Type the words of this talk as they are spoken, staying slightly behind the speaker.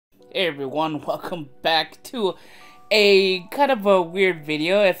Hey everyone, welcome back to a kind of a weird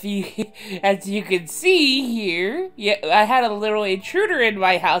video. As you can see here, yeah, I had a little intruder in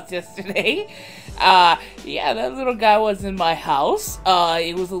my house yesterday. Yeah, that little guy was in my house.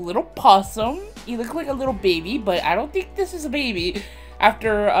 It was a little possum. He looked like a little baby, but I don't think this is a baby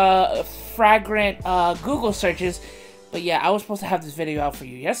after fragrant Google searches. But yeah, I was supposed to have this video out for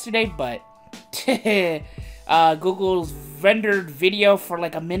you yesterday, but Google's rendered video for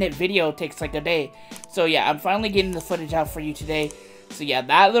like a minute video takes like a day. So yeah, I'm finally getting the footage out for you today. So yeah,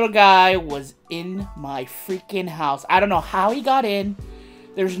 that little guy was in my freaking house. I don't know how he got in.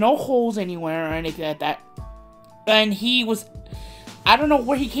 There's no holes anywhere or anything like that. And he was, I don't know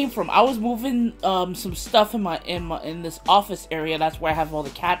where he came from. I was moving some stuff in this office area. That's where I have all the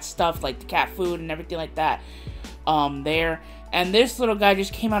cat stuff, like the cat food and everything like that. There. And this little guy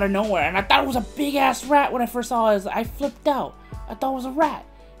just came out of nowhere, and I thought it was a big-ass rat when I first saw it. I flipped out. I thought it was a rat.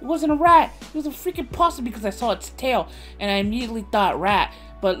 It wasn't a rat. It was a freaking possum because I saw its tail, and I immediately thought rat.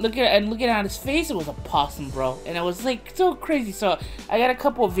 But looking at his face, it was a possum, bro. And it was like so crazy. So I got a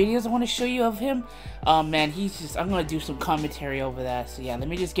couple of videos I want to show you of him. Man, I'm gonna do some commentary over that. So yeah, let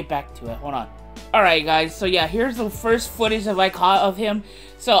me just get back to it. Hold on. All right, guys. So yeah, here's the first footage that I caught of him.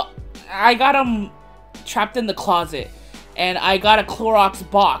 So I got him trapped in the closet. And I got a Clorox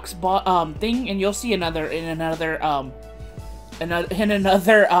box thing, and you'll see another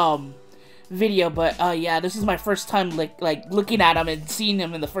video. But yeah, this is my first time like looking at him and seeing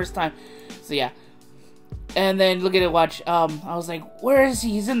him in the first time. So yeah, and then look at it, watch. I was like, where is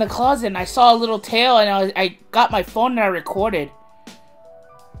he? He's in the closet, and I saw a little tail, and I got my phone and I recorded.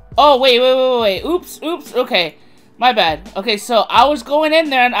 Oh wait. Oops. Okay, my bad. Okay, so I was going in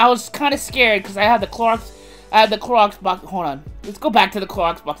there, and I was kind of scared because I had the Clorox box. Hold on. Let's go back to the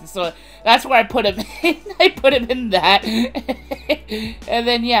Clorox box. So that's where I put him in. I put him in that. And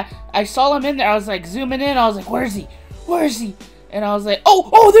then, yeah, I saw him in there. I was like zooming in. I was like, where is he? Where is he? And I was like,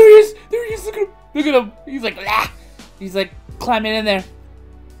 oh, there he is. There he is. Look at him. He's like, ah. He's like climbing in there.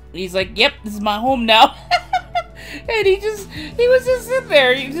 He's like, yep, this is my home now. And he was just in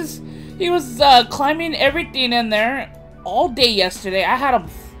there. He was climbing everything in there all day yesterday. I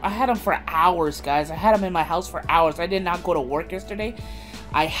had him for hours, guys. I had him in my house for hours. I did not go to work yesterday.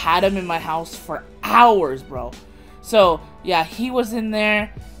 I had him in my house for hours, bro. So, yeah, he was in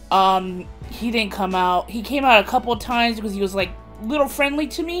there. He didn't come out. He came out a couple of times because he was, like, little friendly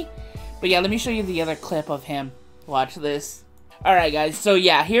to me. But, yeah, let me show you the other clip of him. Watch this. Alright, guys. So,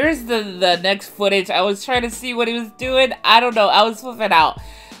 yeah, here's the next footage. I was trying to see what he was doing. I don't know. I was flipping out.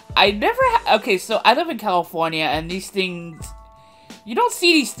 Okay, so I live in California, and these things... You don't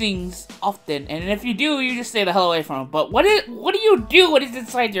see these things often, and if you do, you just stay the hell away from them. But what do you do when it's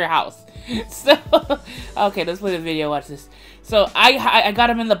inside your house? So, okay, let's play the video, watch this. So, I got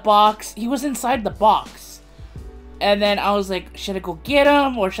him in the box. He was inside the box. And then I was like, should I go get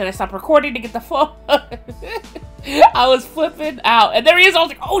him, or should I stop recording to get the phone? I was flipping out. And there he is. I was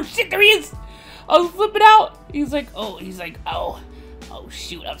like, oh shit, there he is. I was flipping out. He's like, oh,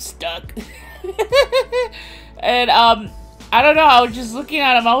 shoot, I'm stuck. And, I don't know, I was just looking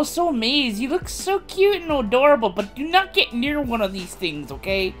at him, I was so amazed. He looks so cute and adorable, but do not get near one of these things,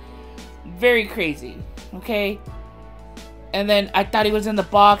 okay? Very crazy, okay? And then I thought he was in the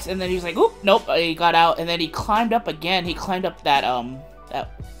box, and then he was like, oop, nope, he got out, and then he climbed up again. He climbed up that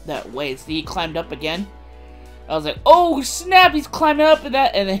way. See, he climbed up again. I was like, oh, snap, he's climbing up and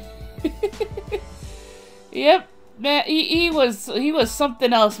that, and then... Yep, man, he was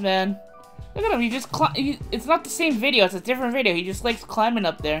something else, man. Look at him, it's not the same video, it's a different video. He just likes climbing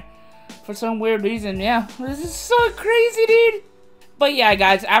up there for some weird reason. Yeah, this is so crazy, dude. But yeah,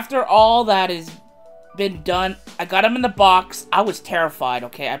 guys, after all that has been done, I got him in the box. I was terrified,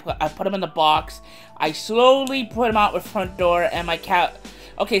 okay? I put him in the box. I slowly put him out the front door, and my cat...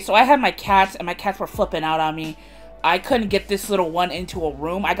 Okay, so I had my cats, and my cats were flipping out on me. I couldn't get this little one into a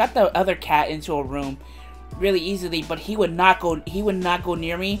room. I got the other cat into a room really easily, but he would not go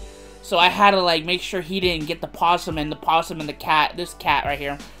near me. So I had to, like, make sure he didn't get the possum and the cat, this cat right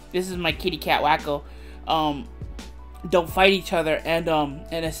here. This is my kitty cat, Wacko. Don't fight each other. And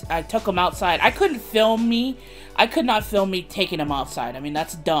I took him outside. I could not film me taking him outside. I mean,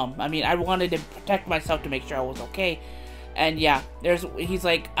 that's dumb. I mean, I wanted to protect myself to make sure I was okay. And yeah, he's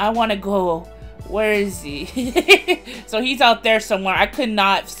like, I want to go. Where is he? So he's out there somewhere. I could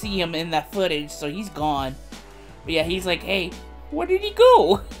not see him in that footage, so he's gone. But yeah, he's like, hey, where did he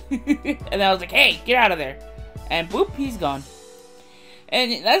go? And I was like, hey, get out of there. And boop, he's gone.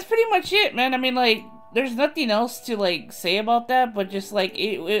 And that's pretty much it, man. I mean, like, there's nothing else to, like, say about that, but just, like,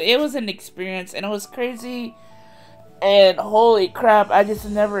 it was an experience, and it was crazy. And holy crap, I just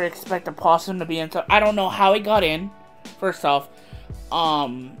never expect a possum to be in. So I don't know how it got in. First off,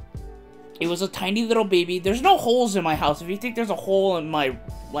 it was a tiny little baby. There's no holes in my house. If you think there's a hole in my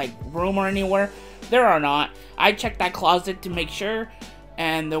like room or anywhere, there are not. I checked that closet to make sure,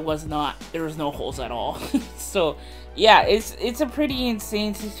 and there was not. There was no holes at all. So yeah, it's a pretty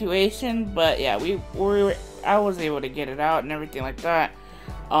insane situation. But yeah, I was able to get it out and everything like that.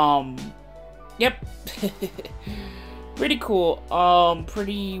 Yep. Pretty cool.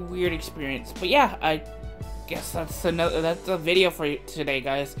 Pretty weird experience. But yeah, I guess that's a video for today,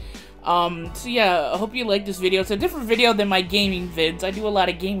 guys. So yeah, I hope you like this video. It's a different video than my gaming vids. I do a lot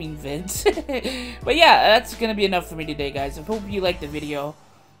of gaming vids. But yeah, that's gonna be enough for me today, guys. I hope you liked the video.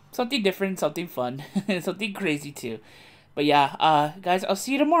 Something different, something fun, something crazy too. But yeah, guys, I'll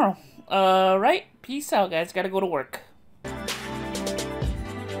see you tomorrow. Right? Peace out, guys. Gotta go to work.